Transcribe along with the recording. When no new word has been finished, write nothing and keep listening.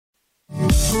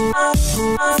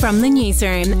From the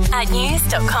newsroom at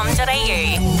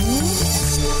news.com.au.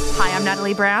 Hi, I'm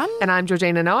Natalie Brown. And I'm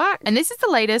Georgina Nowak. And this is the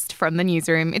latest from the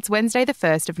newsroom. It's Wednesday, the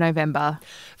 1st of November.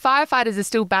 Firefighters are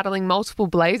still battling multiple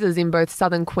blazes in both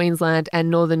southern Queensland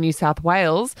and northern New South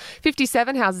Wales.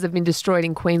 57 houses have been destroyed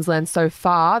in Queensland so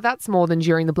far. That's more than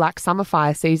during the Black Summer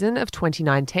fire season of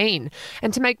 2019.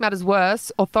 And to make matters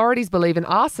worse, authorities believe an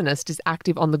arsonist is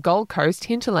active on the Gold Coast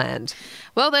hinterland.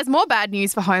 Well, there's more bad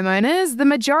news for homeowners. The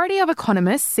majority of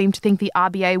economists seem to think the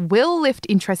RBA will lift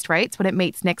interest rates when it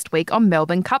meets next week on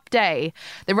Melbourne Cup Day.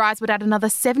 The rise would add another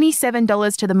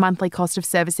 $77 to the monthly cost of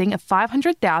servicing a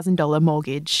 $500,000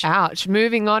 mortgage. Ouch.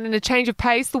 Moving on in a change of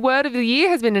pace, the word of the year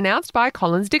has been announced by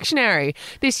Collins Dictionary.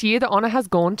 This year, the honour has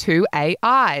gone to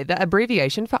AI, the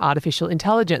abbreviation for artificial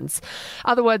intelligence.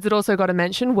 Other words that also got a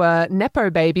mention were Nepo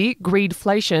baby,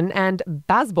 greedflation, and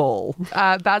basball.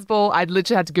 Basball, I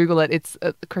literally had to Google it. It's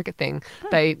a cricket thing.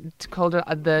 They called it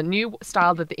the new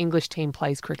style that the English team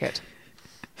plays cricket.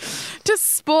 To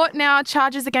sport now,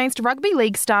 charges against rugby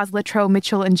league stars Latrell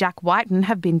Mitchell and Jack Whiten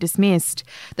have been dismissed.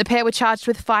 The pair were charged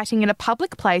with fighting in a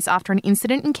public place after an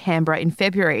incident in Canberra in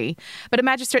February. But a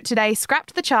magistrate today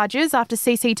scrapped the charges after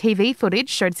CCTV footage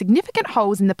showed significant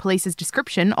holes in the police's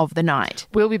description of the night.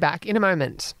 We'll be back in a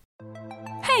moment.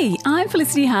 Hey, I'm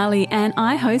Felicity Harley and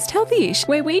I host Healthyish,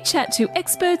 where we chat to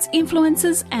experts,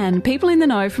 influencers and people in the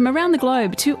know from around the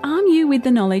globe to arm you with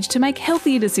the knowledge to make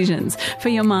healthier decisions for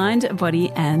your mind,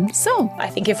 body and soul. I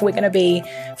think if we're going to be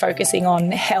focusing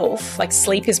on health, like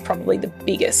sleep is probably the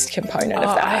biggest component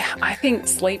of that. I think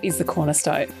sleep is the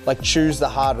cornerstone. Like choose the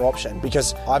harder option,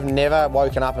 because I've never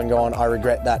woken up and gone, I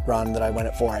regret that run that I went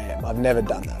at 4 a.m. I've never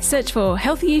done that. Search for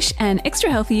Healthyish and Extra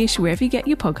Healthyish wherever you get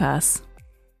your podcasts.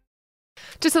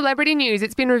 To celebrity news,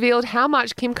 it's been revealed how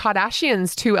much Kim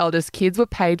Kardashian's two eldest kids were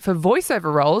paid for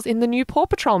voiceover roles in the new Paw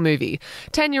Patrol movie.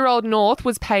 10-year-old North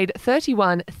was paid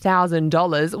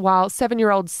 $31,000, while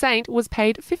 7-year-old Saint was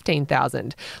paid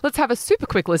 $15,000. Let's have a super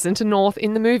quick listen to North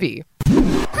in the movie.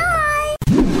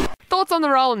 Thoughts on the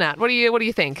role, Nat? What do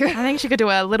you think? I think she could do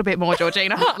a little bit more,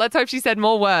 Georgina. Let's hope she said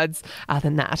more words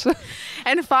than that.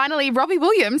 And finally, Robbie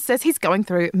Williams says he's going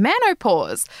through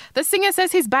menopause. The singer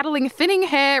says he's battling thinning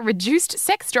hair, reduced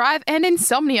sex drive and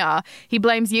insomnia. He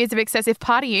blames years of excessive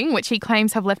partying, which he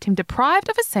claims have left him deprived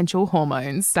of essential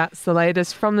hormones. That's the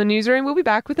latest from the newsroom. We'll be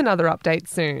back with another update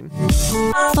soon.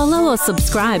 Follow or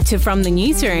subscribe to From the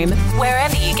Newsroom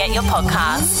wherever you get your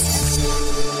podcasts.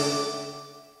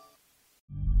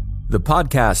 The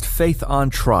podcast Faith on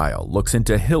Trial looks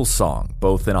into Hillsong,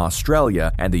 both in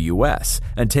Australia and the US,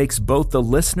 and takes both the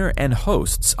listener and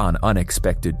hosts on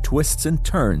unexpected twists and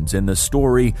turns in the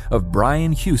story of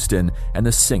Brian Houston and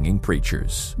the Singing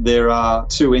Preachers. There are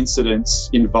two incidents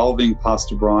involving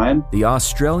Pastor Brian. The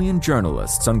Australian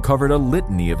journalists uncovered a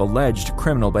litany of alleged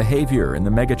criminal behavior in the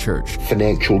megachurch.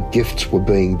 Financial gifts were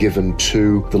being given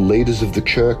to the leaders of the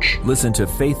church. Listen to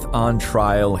Faith on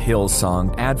Trial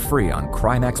Hillsong ad-free on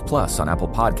Crimex Plus on Apple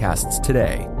Podcasts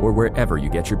today or wherever you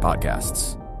get your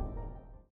podcasts.